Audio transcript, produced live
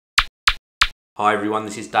Hi everyone,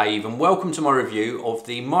 this is Dave and welcome to my review of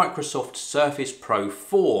the Microsoft Surface Pro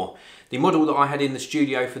 4. The model that I had in the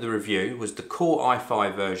studio for the review was the Core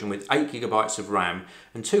i5 version with 8GB of RAM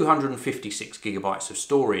and 256GB of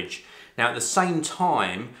storage. Now at the same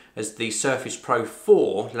time as the Surface Pro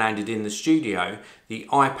 4 landed in the studio, the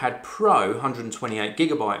iPad Pro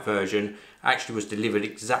 128GB version actually was delivered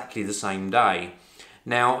exactly the same day.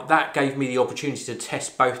 Now that gave me the opportunity to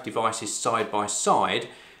test both devices side by side.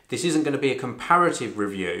 This isn't going to be a comparative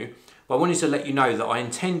review, but I wanted to let you know that I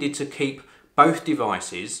intended to keep both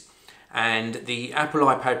devices, and the Apple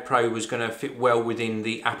iPad Pro was going to fit well within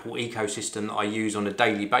the Apple ecosystem that I use on a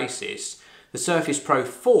daily basis. The Surface Pro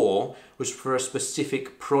 4 was for a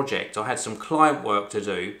specific project. I had some client work to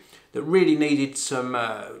do that really needed some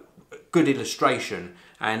good illustration,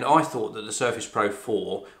 and I thought that the Surface Pro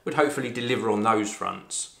 4 would hopefully deliver on those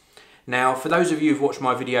fronts. Now, for those of you who've watched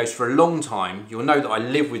my videos for a long time, you'll know that I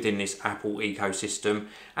live within this Apple ecosystem,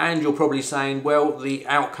 and you're probably saying, well, the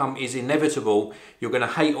outcome is inevitable. You're going to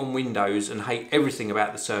hate on Windows and hate everything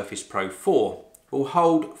about the Surface Pro 4. Well,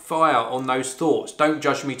 hold fire on those thoughts. Don't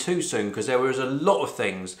judge me too soon, because there was a lot of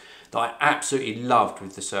things that I absolutely loved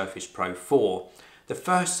with the Surface Pro 4. The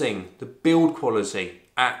first thing, the build quality.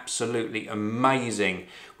 Absolutely amazing.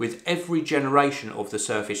 With every generation of the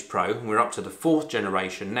Surface Pro, and we're up to the 4th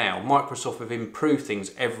generation now, Microsoft have improved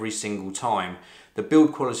things every single time. The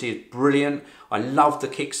build quality is brilliant. I love the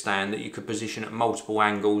kickstand that you could position at multiple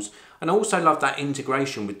angles, and I also love that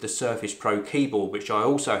integration with the Surface Pro keyboard, which I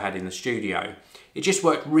also had in the studio. It just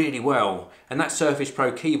worked really well, and that Surface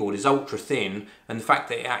Pro keyboard is ultra thin, and the fact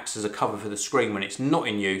that it acts as a cover for the screen when it's not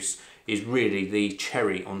in use is really the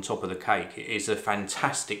cherry on top of the cake. It is a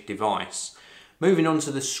fantastic device. Moving on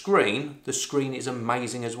to the screen is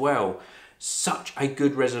amazing as well. Such a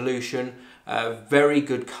good resolution, very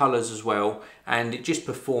good colours as well, and it just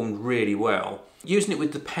performed really well. Using it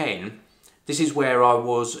with the pen, this is where I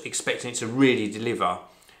was expecting it to really deliver,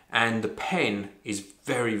 and the pen is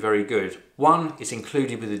very, very good. One, it's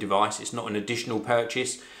included with the device, it's not an additional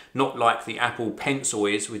purchase, not like the Apple Pencil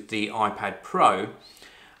is with the iPad Pro.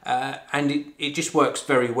 And it just works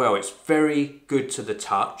very well. It's very good to the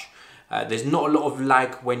touch. There's not a lot of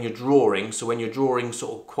lag when you're drawing, so when you're drawing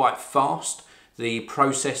sort of quite fast, the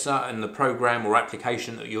processor and the program or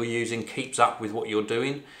application that you're using keeps up with what you're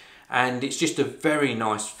doing, and it's just a very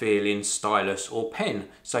nice feeling stylus or pen.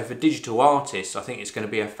 So for digital artists, I think it's going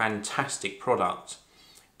to be a fantastic product.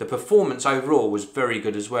 The performance overall was very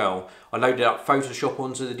good as well. I loaded up Photoshop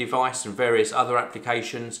onto the device and various other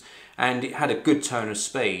applications, and it had a good turn of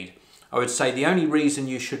speed. I would say the only reason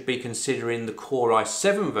you should be considering the Core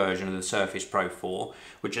i7 version of the Surface Pro 4,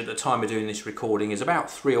 which at the time of doing this recording is about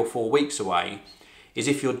 3 or 4 weeks away, is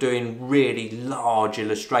if you're doing really large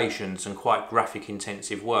illustrations and quite graphic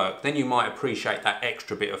intensive work. Then you might appreciate that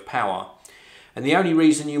extra bit of power. And the only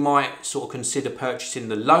reason you might sort of consider purchasing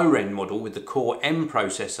the lower end model with the Core M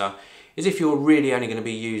processor is if you're really only going to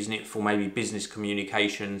be using it for maybe business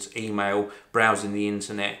communications, email, browsing the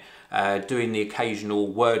internet, doing the occasional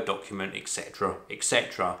Word document, etc,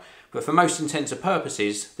 etc. But for most intents and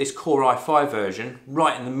purposes, this Core i5 version,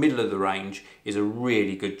 right in the middle of the range, is a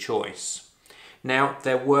really good choice. Now,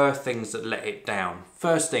 there were things that let it down.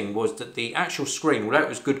 First thing was that the actual screen, although it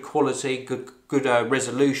was good quality, good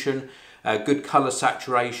resolution, good colour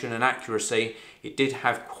saturation and accuracy, it did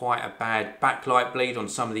have quite a bad backlight bleed on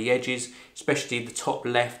some of the edges, especially the top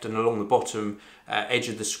left and along the bottom edge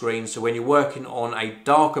of the screen. So when you're working on a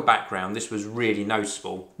darker background, this was really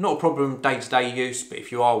noticeable. Not a problem day-to-day use, but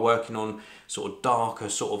if you are working on sort of darker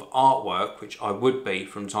sort of artwork, which I would be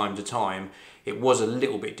from time to time, it was a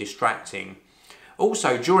little bit distracting.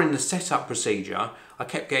 Also, during the setup procedure, I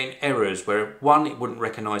kept getting errors where, one, it wouldn't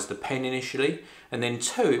recognise the pen initially, and then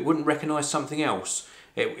two, it wouldn't recognise something else.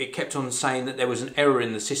 It kept on saying that there was an error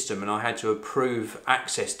in the system and I had to approve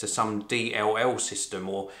access to some DLL system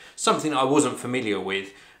or something I wasn't familiar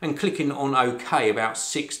with, and clicking on OK about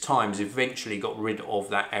 6 times eventually got rid of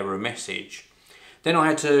that error message. Then I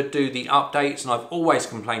had to do the updates, and I've always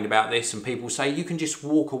complained about this, and people say you can just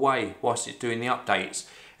walk away whilst it's doing the updates.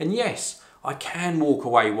 And yes, I can walk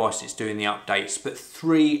away whilst it's doing the updates, but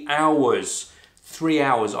 3 hours,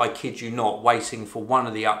 I kid you not, waiting for one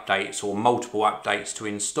of the updates or multiple updates to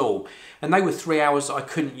install. And they were 3 hours that I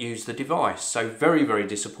couldn't use the device, so very, very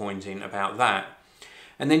disappointing about that.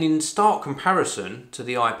 And then in stark comparison to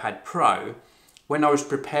the iPad Pro, when I was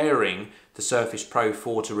preparing the Surface Pro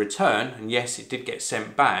 4 to return, and yes, it did get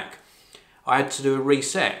sent back, I had to do a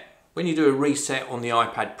reset. When you do a reset on the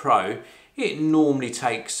iPad Pro, it normally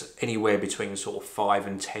takes anywhere between sort of 5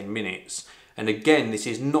 and 10 minutes. And again, this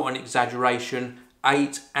is not an exaggeration,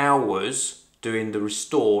 8 hours doing the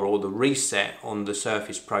restore or the reset on the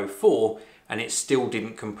Surface Pro 4, and it still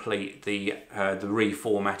didn't complete the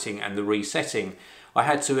reformatting and the resetting. I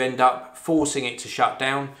had to end up forcing it to shut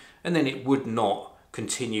down, and then it would not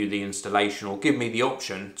continue the installation or give me the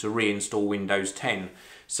option to reinstall Windows 10.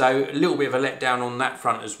 So a little bit of a letdown on that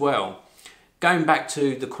front as well. Going back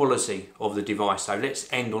to the quality of the device though, let's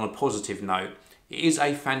end on a positive note. It is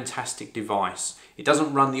a fantastic device. It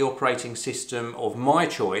doesn't run the operating system of my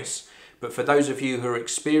choice, but for those of you who are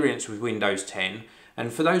experienced with Windows 10,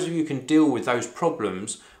 and for those of you who can deal with those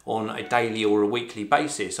problems on a daily or a weekly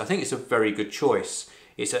basis, I think it's a very good choice.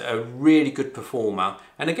 It's a really good performer,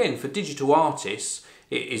 and again, for digital artists,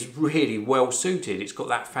 it is really well suited. It's got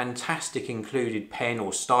that fantastic included pen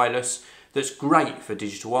or stylus that's great for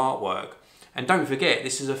digital artwork. And don't forget,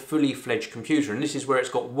 this is a fully fledged computer, and this is where it's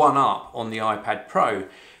got one up on the iPad Pro.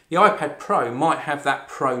 The iPad Pro might have that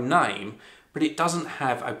Pro name, but it doesn't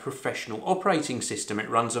have a professional operating system. It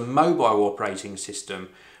runs a mobile operating system,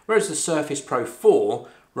 whereas the Surface Pro 4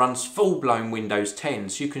 runs full-blown Windows 10,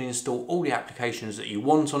 so you can install all the applications that you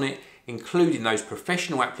want on it, including those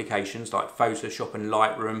professional applications like Photoshop and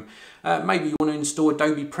Lightroom. Maybe you want to install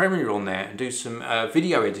Adobe Premiere on there and do some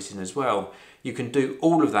video editing as well. You can do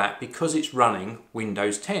all of that because it's running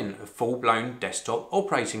Windows 10, a full-blown desktop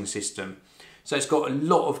operating system. So it's got a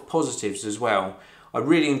lot of positives as well. I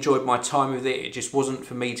really enjoyed my time with it. It just wasn't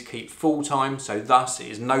for me to keep full time, so thus it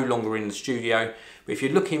is no longer in the studio. But if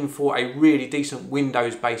you're looking for a really decent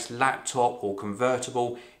Windows-based laptop or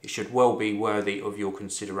convertible, it should well be worthy of your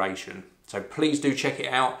consideration. So please do check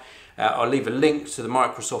it out. I'll leave a link to the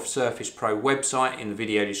Microsoft Surface Pro website in the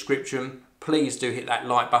video description. Please do hit that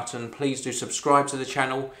like button. Please do subscribe to the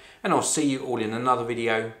channel, and I'll see you all in another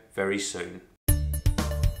video very soon.